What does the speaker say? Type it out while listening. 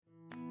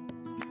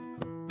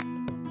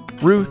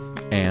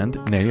Ruth and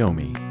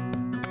Naomi.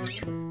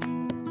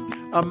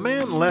 A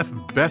man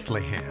left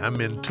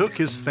Bethlehem and took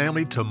his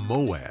family to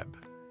Moab.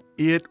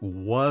 It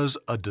was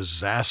a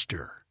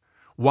disaster.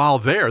 While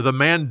there, the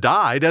man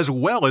died as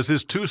well as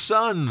his 2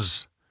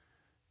 sons.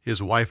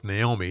 His wife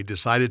Naomi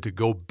decided to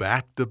go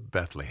back to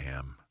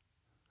Bethlehem.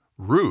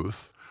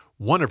 Ruth,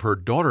 one of her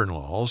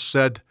daughter-in-laws,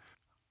 said,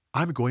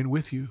 "I'm going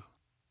with you.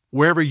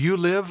 Wherever you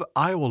live,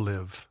 I will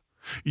live.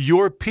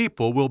 Your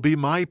people will be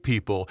my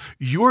people.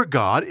 Your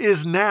God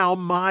is now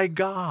my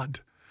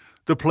God.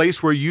 The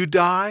place where you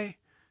die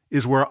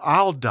is where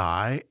I'll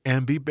die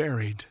and be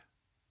buried."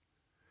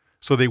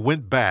 So they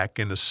went back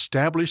and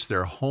established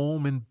their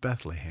home in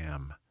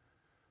Bethlehem.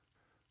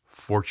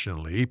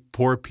 Fortunately,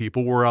 poor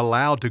people were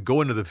allowed to go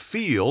into the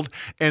field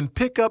and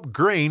pick up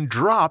grain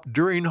dropped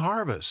during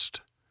harvest.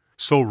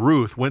 So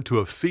Ruth went to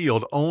a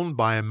field owned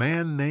by a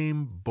man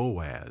named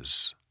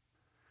Boaz.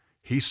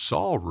 He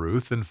saw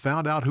Ruth and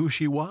found out who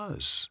she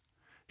was.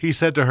 He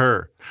said to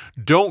her,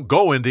 "Don't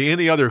go into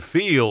any other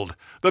field.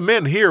 The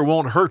men here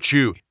won't hurt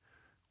you.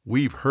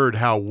 We've heard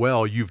how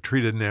well you've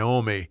treated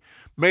Naomi.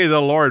 May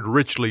the Lord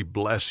richly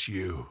bless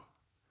you."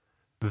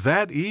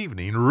 That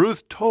evening,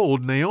 Ruth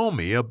told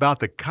Naomi about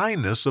the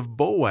kindness of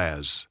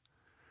Boaz.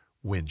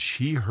 When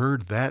she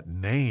heard that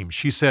name,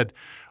 she said,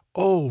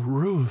 "Oh,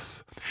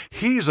 Ruth,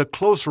 he's a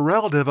close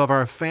relative of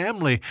our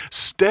family.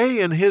 Stay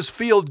in his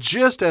field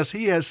just as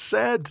he has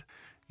said.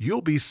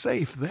 You'll be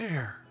safe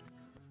there."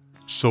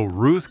 So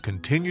Ruth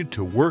continued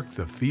to work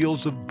the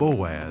fields of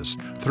Boaz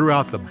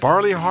throughout the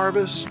barley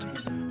harvest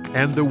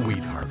and the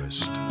wheat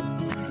harvest.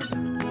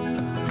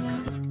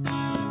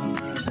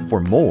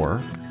 For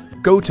more,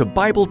 go to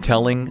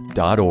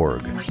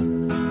BibleTelling.org.